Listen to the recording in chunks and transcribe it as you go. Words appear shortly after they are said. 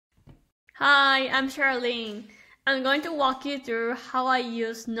Hi, I'm Charlene. I'm going to walk you through how I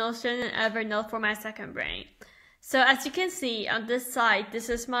use Notion and Evernote for my second brain. So as you can see on this side, this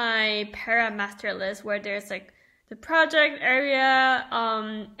is my para master list where there's like the project area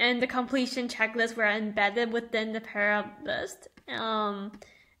and the completion checklist where I embedded within the para list and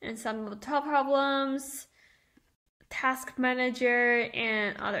some of the top problems, task manager,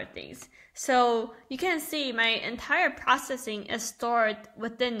 and other things. So you can see my entire processing is stored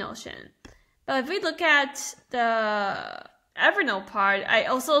within Notion. But if we look at the Evernote part, I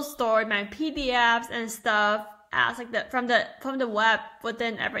also store my PDFs and stuff as like from the web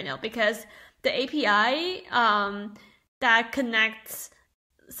within Evernote, because the API that connects,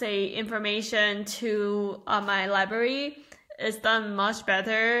 say, information to my library is done much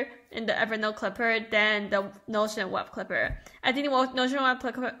better in the Evernote Clipper than the Notion Web Clipper. I think the Notion Web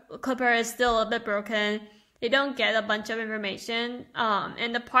Clipper is still a bit broken. They don't get a bunch of information,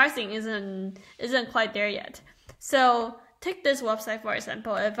 and the parsing isn't quite there yet. So take this website for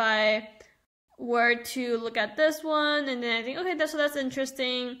example. If I were to look at this one and then I think, okay, that's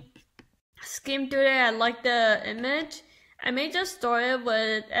interesting, skim through it, I like the image, I may just store it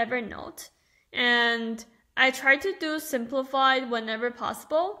with Evernote. And I try to do simplified whenever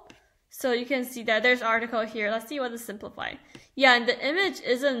possible. So you can see that there's article here. Let's see what is simplified. Yeah, and the image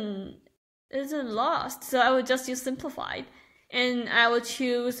isn't lost, so I would just use simplified, and I would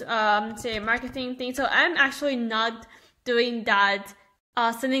choose say marketing thing. So I'm actually not doing that,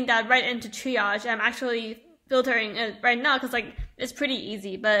 sending that right into triage. I'm actually filtering it right now because like it's pretty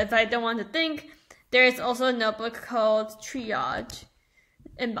easy. But if I don't want to think, there is also a notebook called triage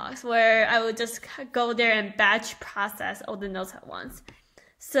inbox where I would just go there and batch process all the notes at once.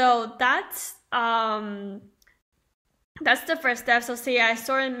 So that's the first step. So say I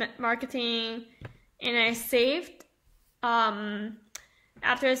stored marketing and I saved.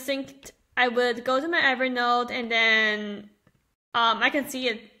 After I synced, I would go to my Evernote and then I can see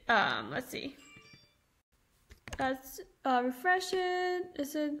it. Let's see. Let's refresh it.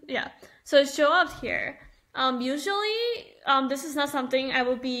 Is it? Yeah. So it show up here. Usually, this is not something I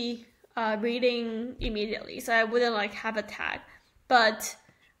would be reading immediately, so I wouldn't like have a tag. But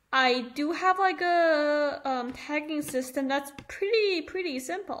I do have like a tagging system that's pretty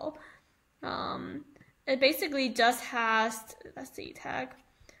simple. It basically just has, let's see, tag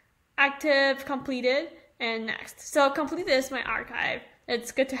active, completed, and next. So completed is my archive.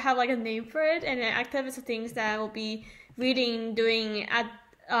 It's good to have like a name for it, and then active is the things that I will be reading, doing at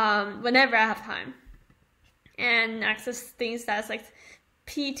whenever I have time. And next is things that's like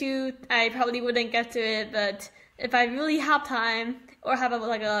P2. I probably wouldn't get to it, but if I really have time or have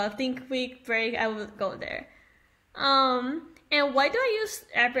a think week break, I would go there. And why do I use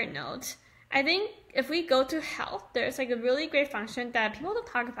Evernote? I think if we go to health, there's like a really great function that people don't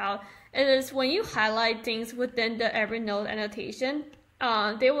talk about. It is when you highlight things within the Evernote annotation,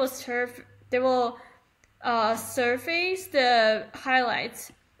 they will surface the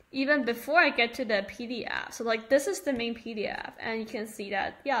highlights even before I get to the PDF. So like this is the main PDF, and you can see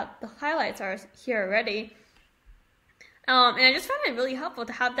that, yeah, the highlights are here already. And I just found it really helpful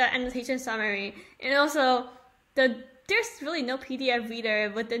to have that annotation summary. And also, there's really no PDF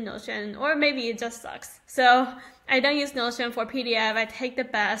reader within Notion, or maybe it just sucks. So I don't use Notion for PDF. I take the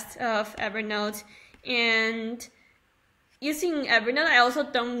best of Evernote. And using Evernote, I also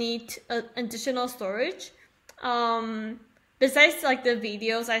don't need additional storage. Besides like the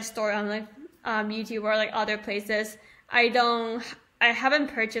videos I store on like YouTube or like other places, I haven't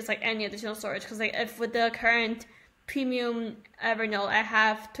purchased like any additional storage, because like if with the current premium Evernote, I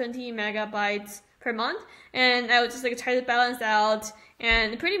have 20 megabytes per month, and I would just like try to balance out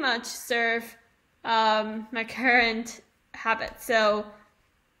and pretty much serve my current habits. So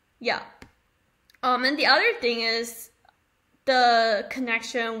yeah. And the other thing is the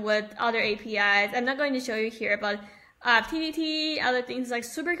connection with other APIs. I'm not going to show you here, but TDT, other things like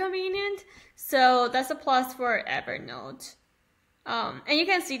super convenient. So that's a plus for Evernote. And you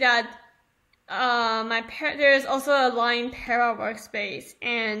can see that there's also a line para workspace,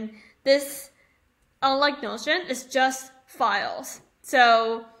 and this, unlike Notion, is just files.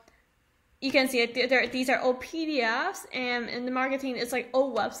 So you can see it, these are all PDFs, and in the marketing, it's like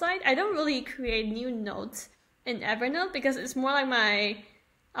old website. I don't really create new notes in Evernote because it's more like my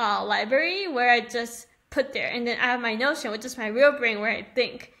library where I just put there, and then I have my Notion, which is my real brain where I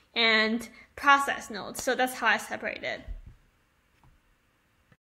think and process notes. So that's how I separate it.